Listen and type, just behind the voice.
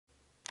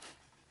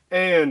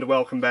And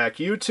welcome back,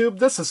 YouTube.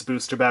 This is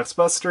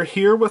BoosterBoxBuster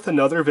here with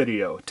another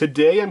video.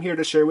 Today I'm here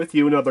to share with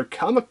you another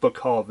comic book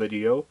haul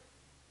video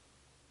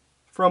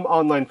from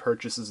online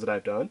purchases that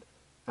I've done.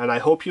 And I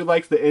hope you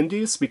like the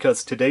indies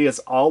because today is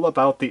all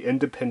about the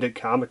independent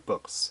comic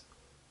books.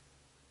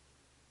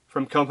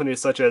 From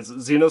companies such as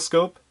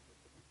Zenescope,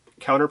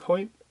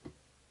 Counterpoint,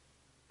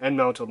 and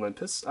Mount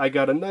Olympus. I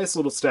got a nice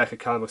little stack of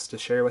comics to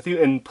share with you,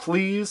 and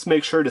please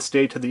make sure to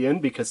stay to the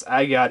end because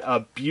I got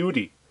a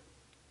beauty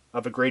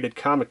of a graded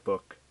comic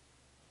book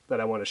that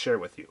I want to share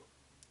with you.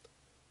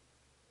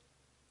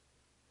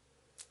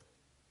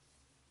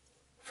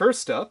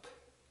 First up,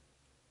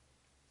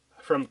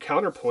 from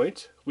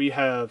Counterpoint, we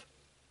have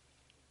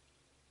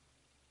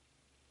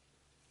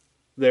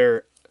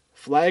their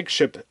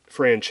flagship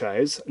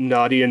franchise,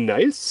 Naughty and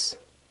Nice,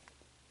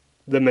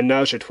 the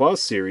Ménage à Trois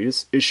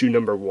series, issue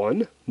number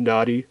 1,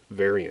 Naughty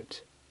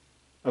variant.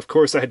 Of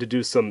course, I had to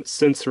do some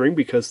censoring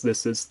because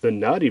this is the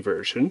naughty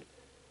version.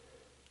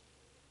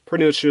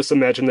 Pretty much just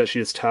imagine that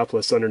she is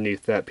topless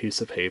underneath that piece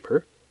of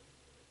paper.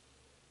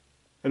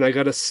 And I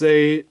gotta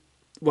say,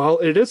 while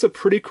it is a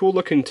pretty cool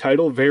looking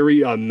title,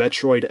 very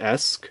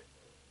Metroid-esque,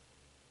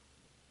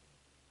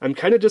 I'm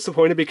kind of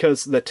disappointed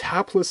because the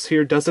topless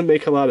here doesn't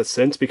make a lot of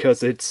sense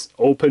because it's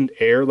open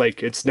air,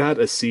 like it's not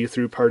a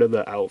see-through part of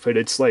the outfit,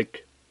 it's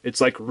like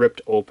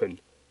ripped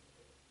open.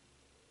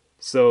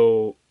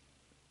 So,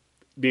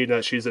 being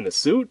that she's in a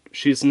suit,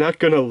 she's not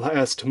gonna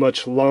last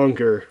much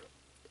longer.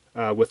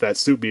 With that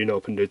suit being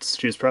opened,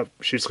 she's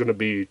going to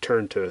be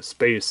turned to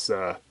space.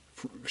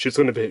 She's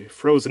going to be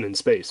frozen in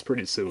space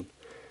pretty soon.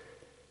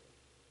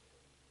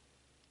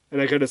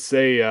 And I gotta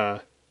say,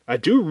 I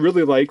do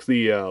really like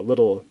the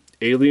little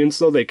aliens,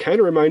 though. They kind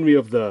of remind me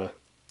of the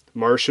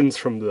Martians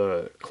from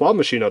the claw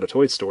machine out of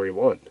Toy Story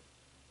 1.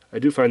 I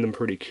do find them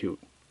pretty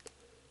cute.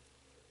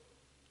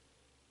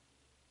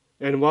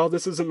 And while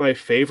this isn't my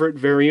favorite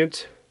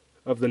variant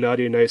of the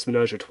Naughty and Nice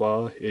Ménage à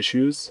Trois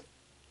issues,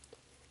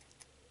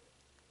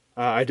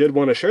 I did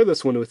want to share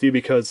this one with you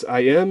because I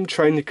am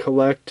trying to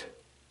collect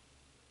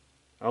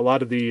a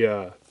lot of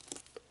the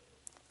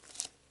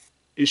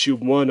issue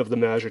 1 of the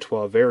Ménage à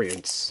Trois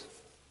variants.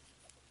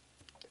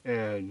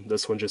 And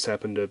this one just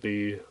happened to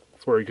be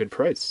for a good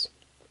price.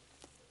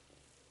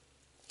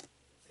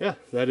 Yeah,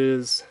 that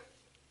is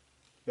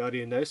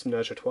Naughty and Nice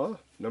Ménage à Trois,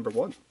 number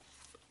 1.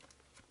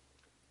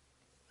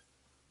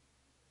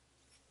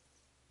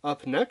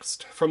 Up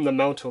next, from the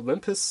Mount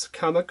Olympus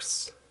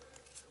comics,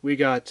 we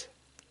got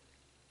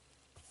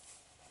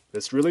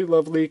this really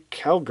lovely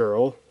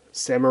Cowgirl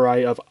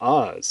Samurai of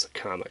Oz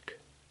comic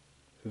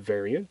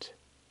variant.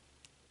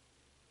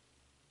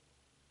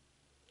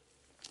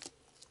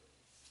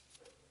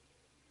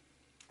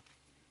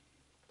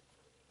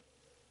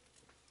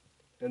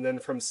 And then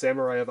from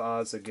Samurai of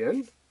Oz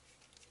again,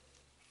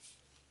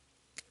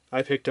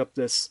 I picked up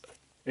this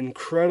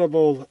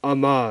incredible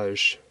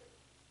homage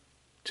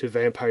to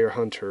Vampire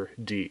Hunter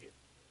D.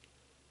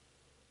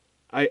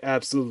 I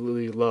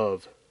absolutely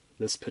love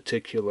this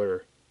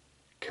particular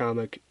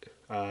comic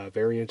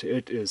variant.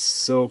 It is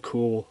so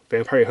cool.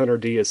 Vampire Hunter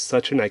D is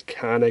such an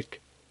iconic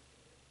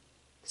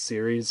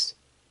series.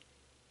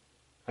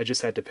 I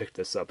just had to pick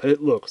this up.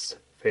 It looks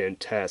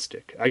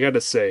fantastic. I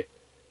gotta say,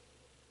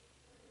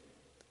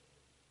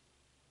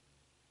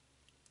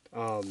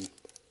 Mount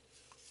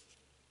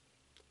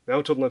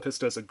Olympus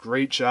does a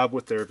great job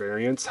with their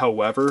variants.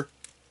 However,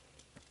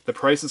 the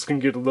prices can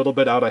get a little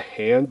bit out of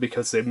hand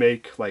because they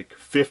make like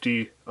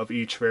 50 of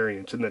each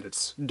variant and then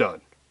it's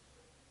done.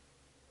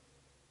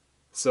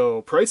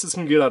 So prices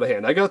can get out of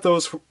hand. I got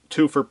those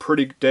two for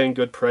pretty dang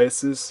good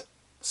prices.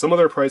 Some of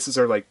their prices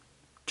are like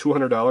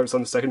 $200 on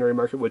the secondary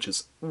market, which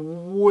is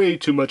way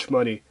too much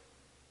money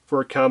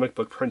for a comic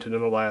book printed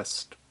in the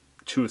last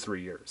 2 or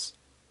 3 years.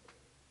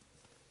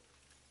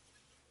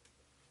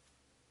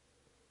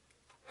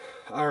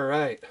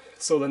 Alright,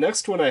 so the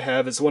next one I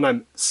have is one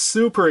I'm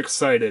super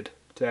excited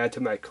to add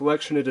to my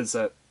collection. It is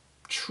a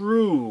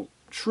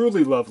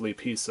truly lovely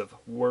piece of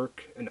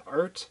work and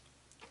art.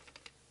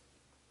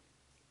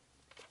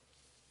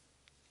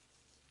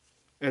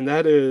 And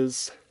that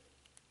is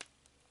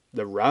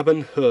the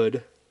Robin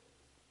Hood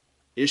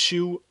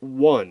issue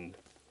 1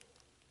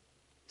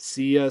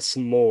 C.S.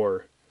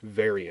 Moore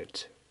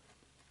variant.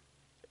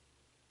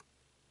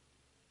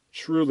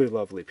 Truly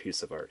lovely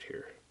piece of art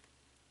here.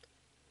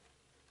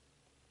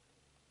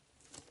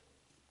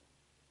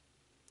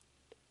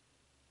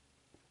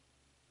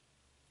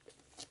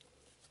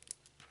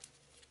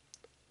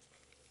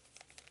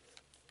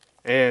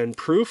 And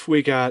proof,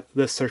 we got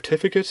the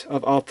certificate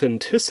of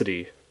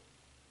authenticity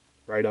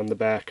right on the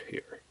back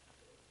here.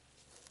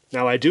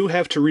 Now I do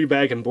have to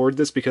rebag and board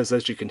this because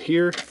as you can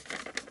hear,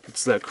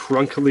 it's that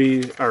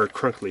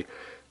crunkly,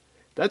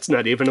 that's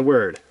not even a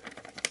word,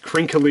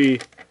 crinkly,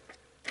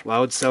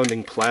 loud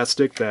sounding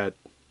plastic that,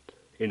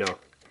 you know,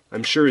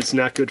 I'm sure is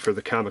not good for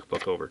the comic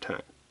book over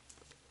time.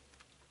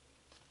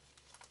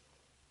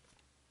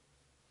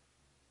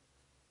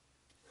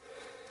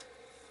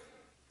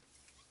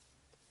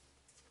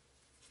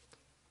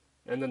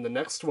 And then the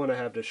next one I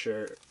have to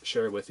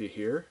share with you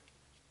here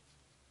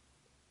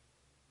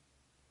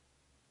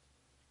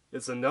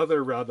is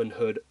another Robin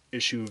Hood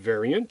issue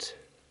variant.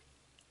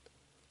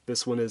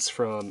 This one is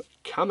from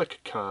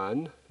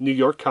Comic-Con, New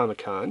York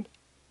Comic-Con.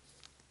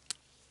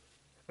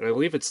 And I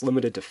believe it's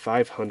limited to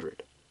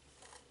 500.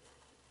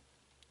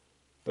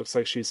 Looks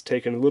like she's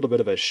taken a little bit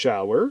of a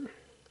shower.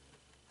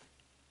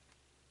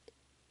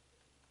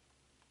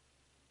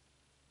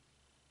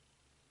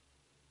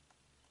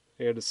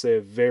 I gotta say,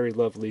 a very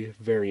lovely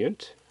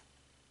variant.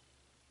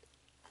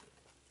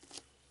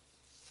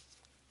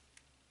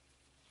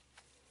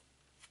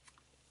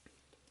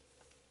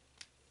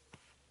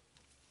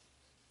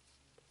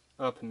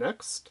 Up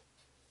next,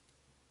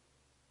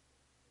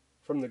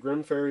 from the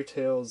Grimm Fairy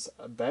Tales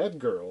Bad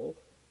Girl,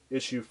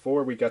 issue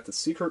 4, we got the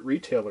Secret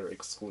Retailer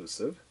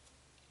exclusive.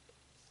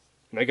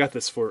 And I got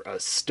this for a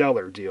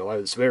stellar deal. I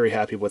was very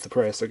happy with the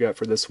price I got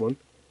for this one.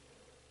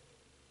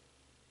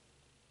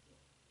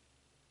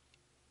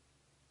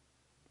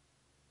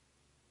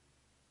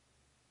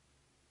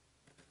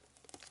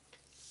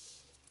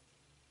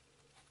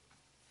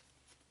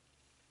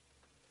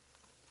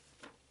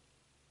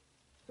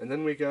 And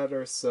then we got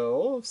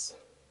ourselves,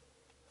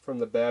 from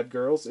the Bad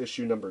Girls,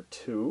 issue number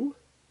 2,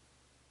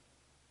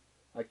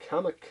 a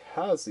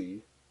Kamikaze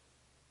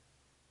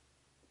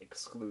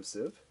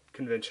exclusive,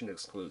 convention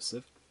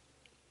exclusive.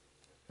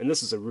 And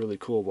this is a really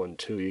cool one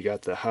too. You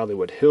got the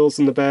Hollywood Hills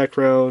in the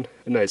background,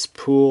 a nice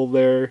pool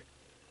there.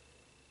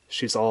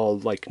 She's all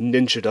like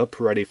ninja'd up,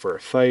 ready for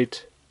a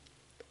fight.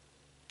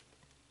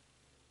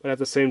 But at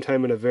the same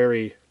time in a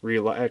very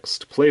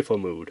relaxed, playful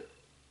mood.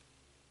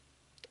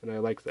 And I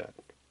like that.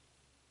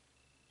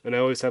 And I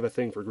always have a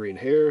thing for green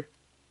hair.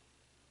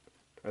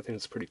 I think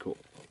it's pretty cool.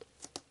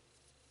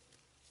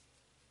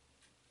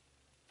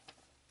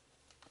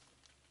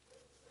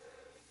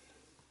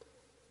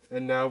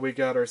 And now we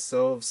got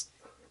ourselves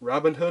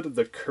Robin Hood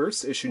The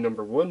Curse, issue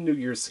number 1, New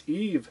Year's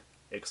Eve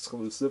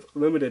exclusive,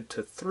 limited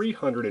to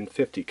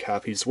 350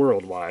 copies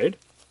worldwide.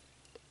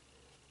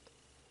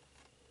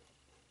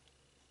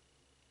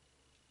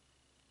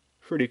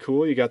 Pretty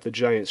cool. You got the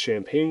giant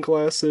champagne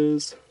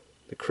glasses,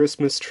 the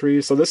Christmas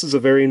tree. So this is a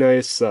very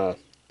nice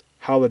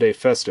holiday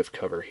festive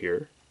cover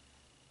here.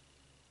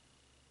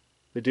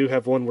 They do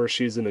have one where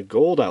she's in a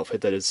gold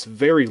outfit that is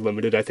very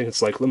limited. I think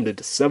it's like limited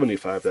to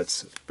 75.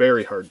 That's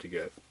very hard to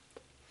get.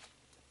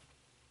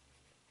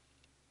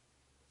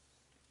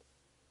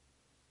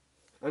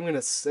 I'm going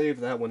to save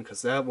that one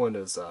because that one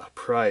is a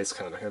prize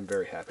comic. I'm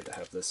very happy to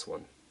have this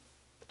one.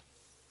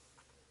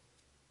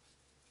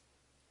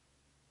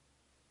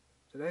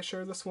 Did I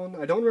share this one?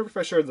 I don't remember if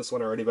I shared this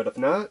one already, but if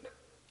not,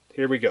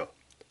 here we go.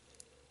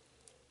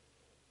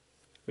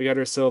 We got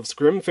ourselves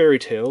Grimm Fairy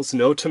Tales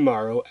No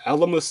Tomorrow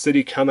Alamo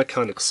City Comic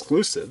Con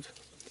exclusive,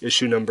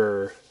 issue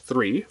number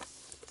 3.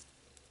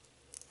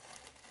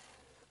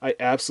 I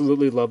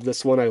absolutely love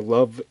this one. I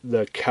love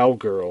the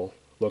cowgirl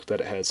look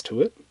that it has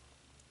to it.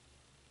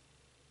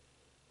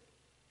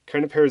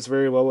 Kind of pairs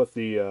very well with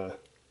the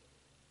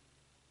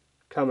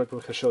comic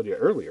book I showed you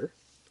earlier.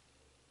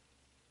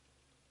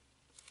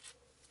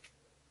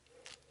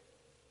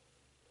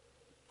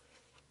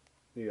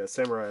 The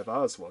Samurai of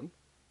Oz one.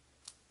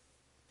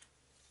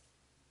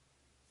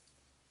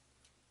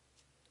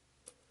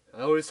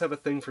 I always have a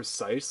thing for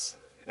Seiss,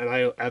 and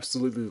I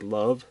absolutely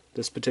love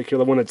this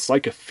particular one. It's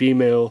like a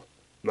female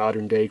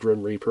modern-day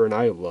Grim Reaper, and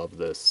I love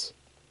this.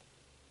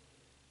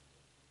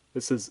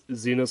 This is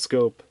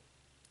Zenescope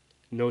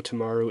No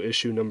Tomorrow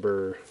issue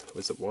number,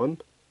 was it 1?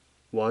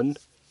 1.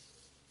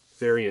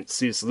 Variant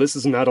C. So this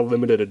is not a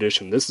limited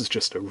edition. This is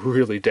just a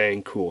really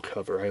dang cool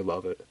cover. I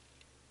love it.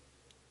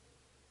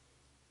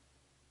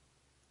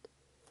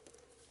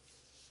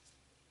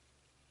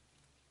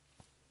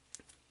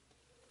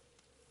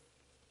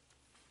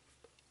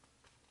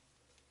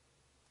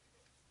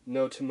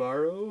 No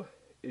Tomorrow,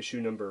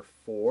 issue number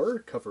 4,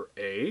 cover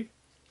A.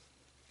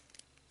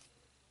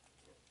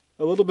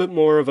 A little bit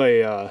more of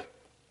a,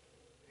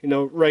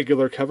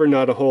 regular cover,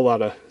 not a whole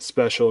lot of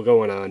special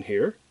going on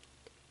here.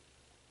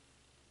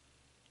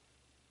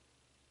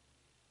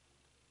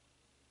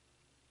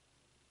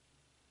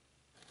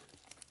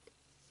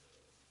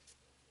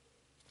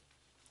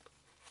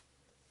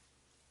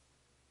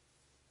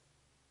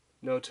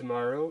 No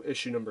Tomorrow,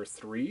 issue number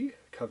 3,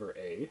 cover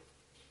A.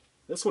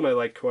 This one I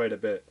like quite a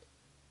bit.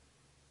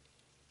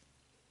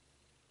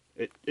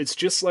 It's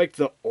just like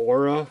the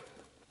aura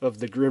of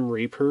the Grim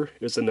Reaper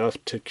is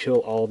enough to kill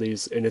all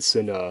these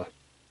innocent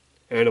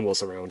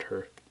animals around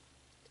her.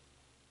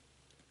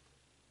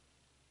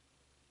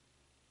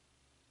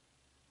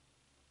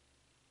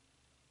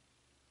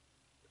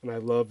 And I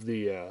love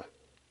the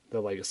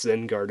like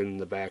Zen garden in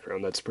the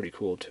background. That's pretty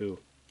cool too.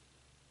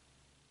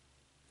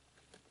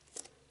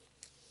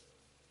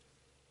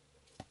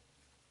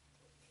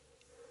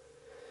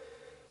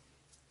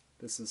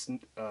 This is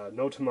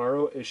No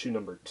Tomorrow, issue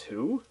number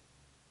 2.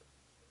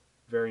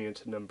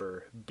 Variant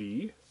number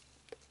B.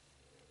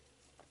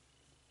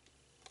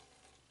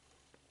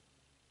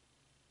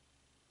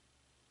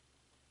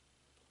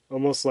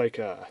 Almost like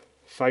a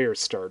fire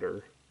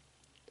starter.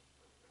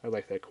 I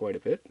like that quite a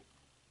bit.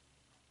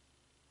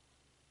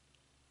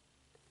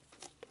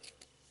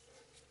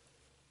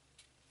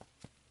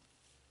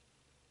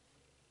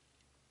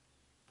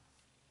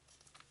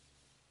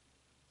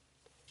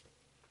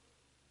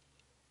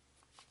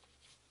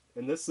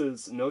 And this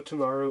is No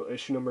Tomorrow,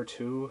 issue number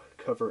 2,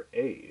 cover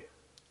A.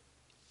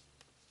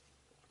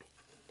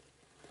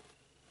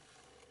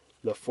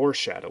 The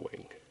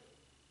Foreshadowing.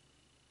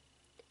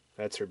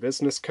 That's her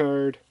business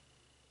card.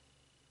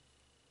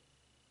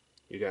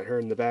 You got her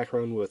in the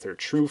background with her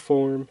true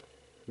form.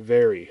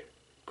 Very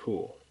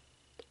cool.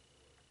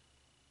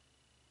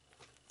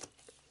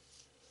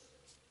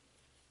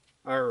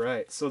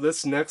 Alright, so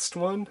this next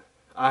one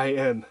I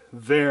am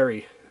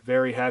very,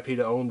 very happy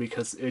to own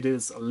because it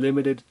is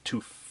limited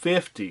to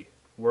 50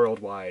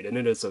 worldwide, and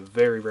it is a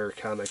very rare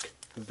comic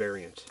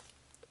variant.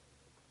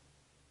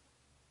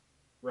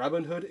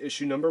 Robin Hood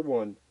issue number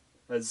 1,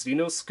 a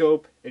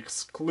Zenescope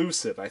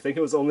exclusive. I think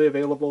it was only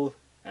available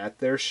at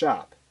their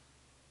shop,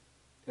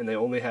 and they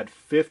only had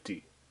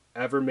 50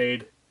 ever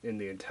made in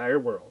the entire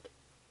world.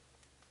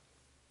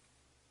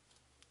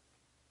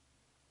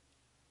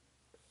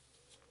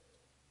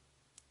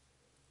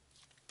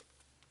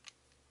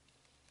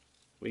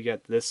 We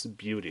got this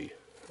beauty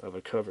of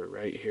a cover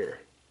right here.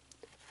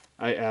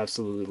 I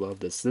absolutely love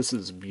this. This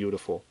is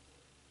beautiful.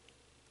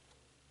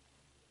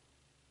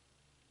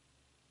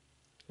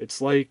 It's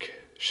like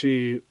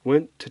she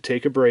went to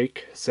take a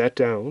break, sat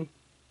down,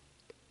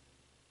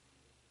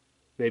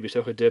 maybe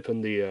took a dip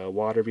in the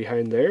water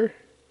behind there.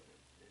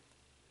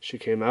 She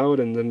came out,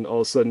 and then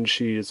all of a sudden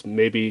she's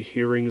maybe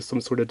hearing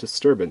some sort of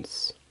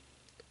disturbance.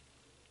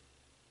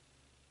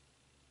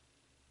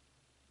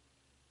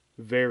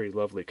 Very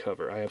lovely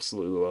cover. I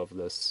absolutely love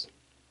this.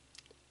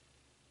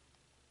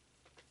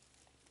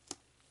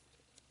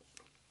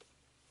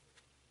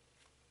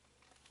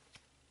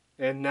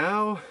 And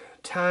now,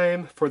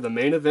 time for the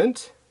main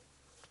event.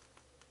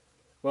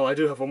 Well, I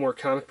do have one more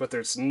comic, but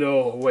there's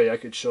no way I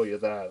could show you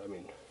that. I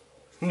mean,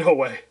 no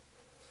way.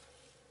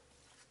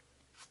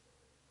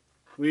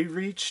 We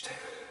reached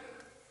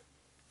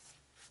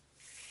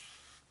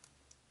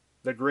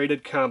the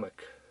graded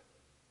comic.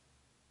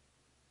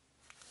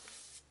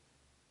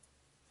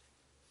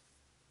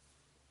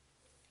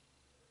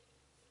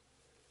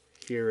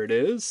 Here it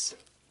is.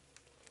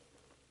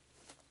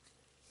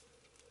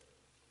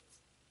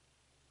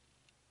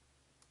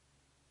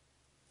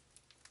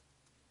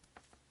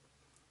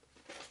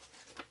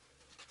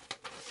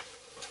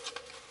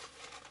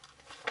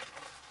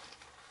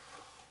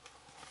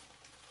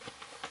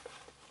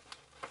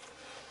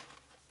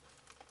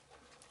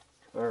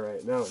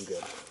 Alright, now I'm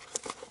good.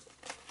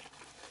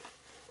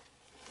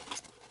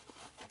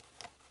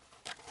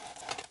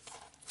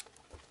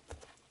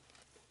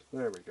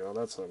 There we go,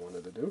 that's what I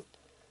wanted to do.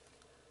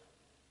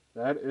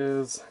 That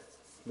is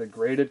the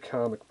graded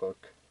comic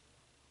book.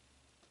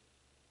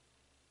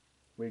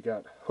 We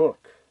got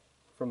Hook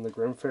from the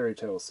Grimm Fairy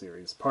Tale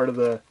series, part of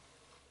the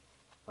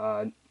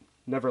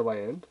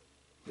Neverland,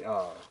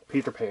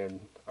 Peter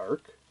Pan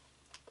arc.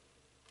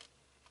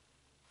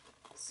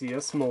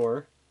 C.S.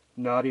 Moore,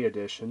 Naughty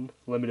Edition,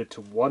 limited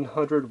to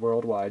 100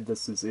 worldwide.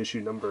 This is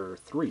issue number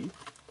 3.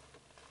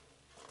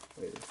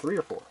 Wait, 3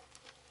 or 4?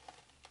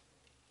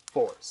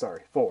 4,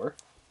 sorry, 4.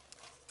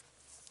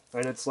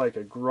 And it's like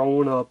a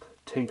grown-up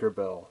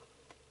Tinkerbell.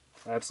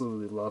 I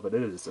absolutely love it.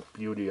 It is a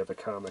beauty of a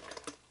comic.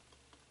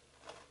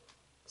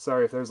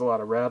 Sorry if there's a lot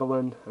of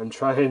rattling. I'm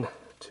trying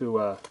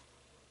to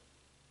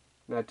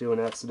not do an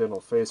accidental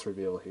face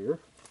reveal here.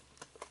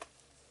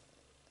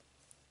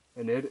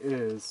 And it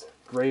is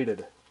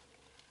graded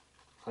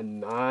a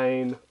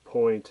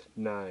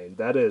 9.9.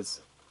 That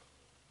is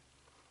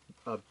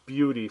a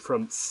beauty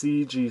from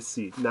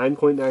CGC.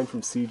 9.9 from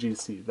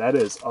CGC. That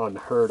is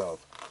unheard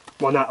of.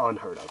 Well, not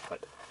unheard of,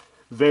 but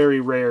very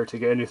rare to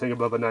get anything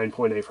above a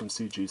 9.8 from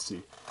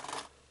CGC.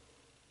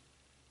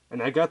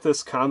 And I got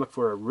this comic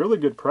for a really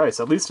good price.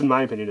 At least in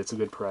my opinion, it's a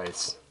good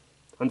price.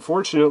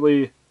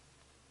 Unfortunately,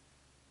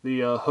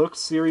 the Hook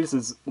series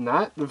is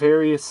not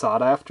very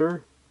sought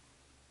after.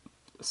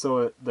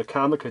 So the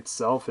comic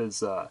itself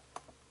is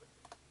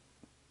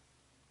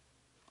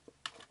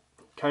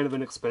kind of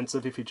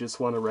inexpensive if you just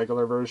want a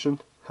regular version.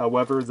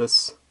 However,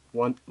 this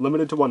one,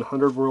 limited to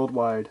 100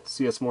 worldwide,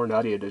 C.S. Moore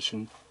Naughty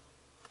Edition,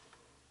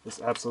 is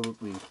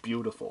absolutely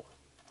beautiful,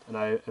 and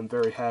I am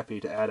very happy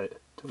to add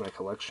it to my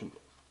collection.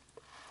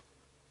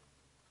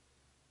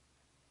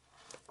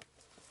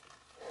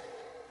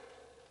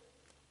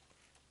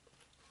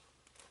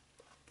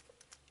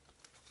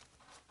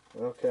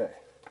 Okay.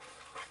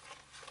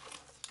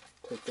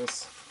 Take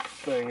this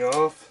thing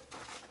off.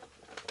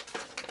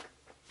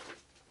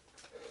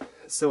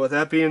 So with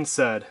that being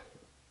said,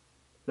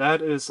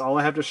 that is all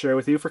I have to share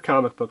with you for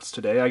comic books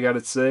today. I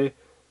gotta say,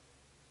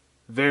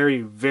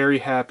 very, very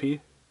happy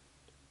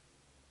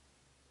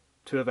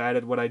to have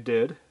added what I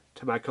did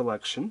to my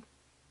collection.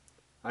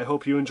 I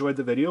hope you enjoyed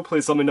the video.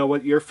 Please let me know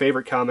what your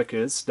favorite comic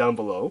is down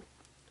below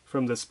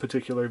from this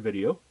particular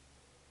video.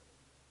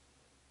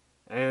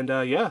 And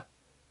yeah,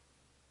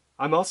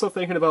 I'm also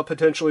thinking about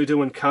potentially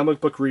doing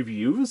comic book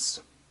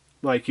reviews.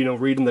 Like, you know,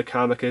 reading the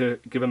comic,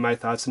 giving my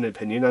thoughts and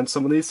opinion on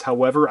some of these.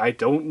 However, I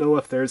don't know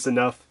if there's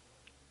enough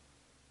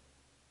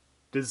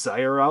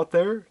desire out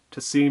there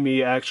to see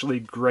me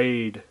actually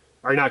grade,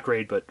 or not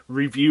grade, but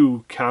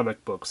review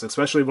comic books,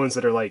 especially ones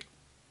that are like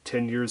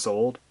 10 years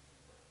old.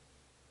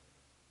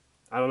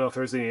 I don't know if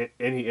there's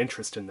any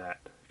interest in that,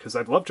 because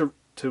I'd love to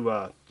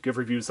give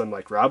reviews on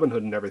like Robin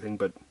Hood and everything,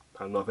 but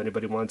I don't know if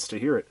anybody wants to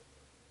hear it.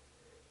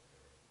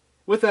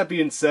 With that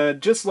being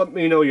said, just let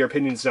me know your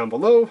opinions down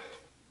below,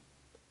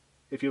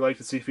 if you'd like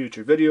to see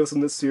future videos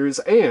in this series,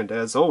 and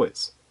as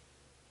always,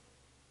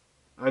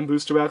 I'm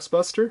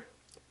BoosterBoxBuster.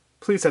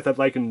 Please hit that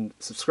like and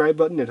subscribe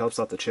button, it helps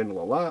out the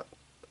channel a lot.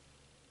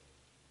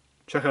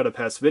 Check out a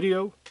past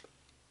video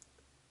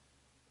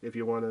if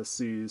you want to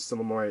see some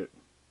of my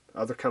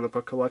other comic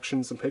book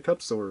collections and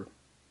pickups or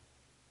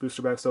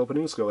booster box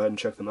openings. Go ahead and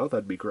check them out,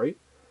 that'd be great.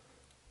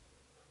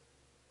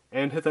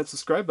 And hit that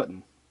subscribe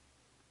button.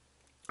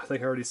 I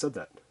think I already said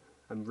that.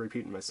 I'm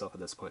repeating myself at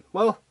this point.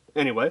 Well,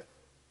 anyway,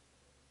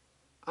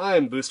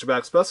 I'm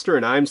BoosterBoxBuster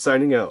and I'm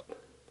signing out.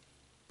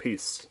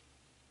 Peace.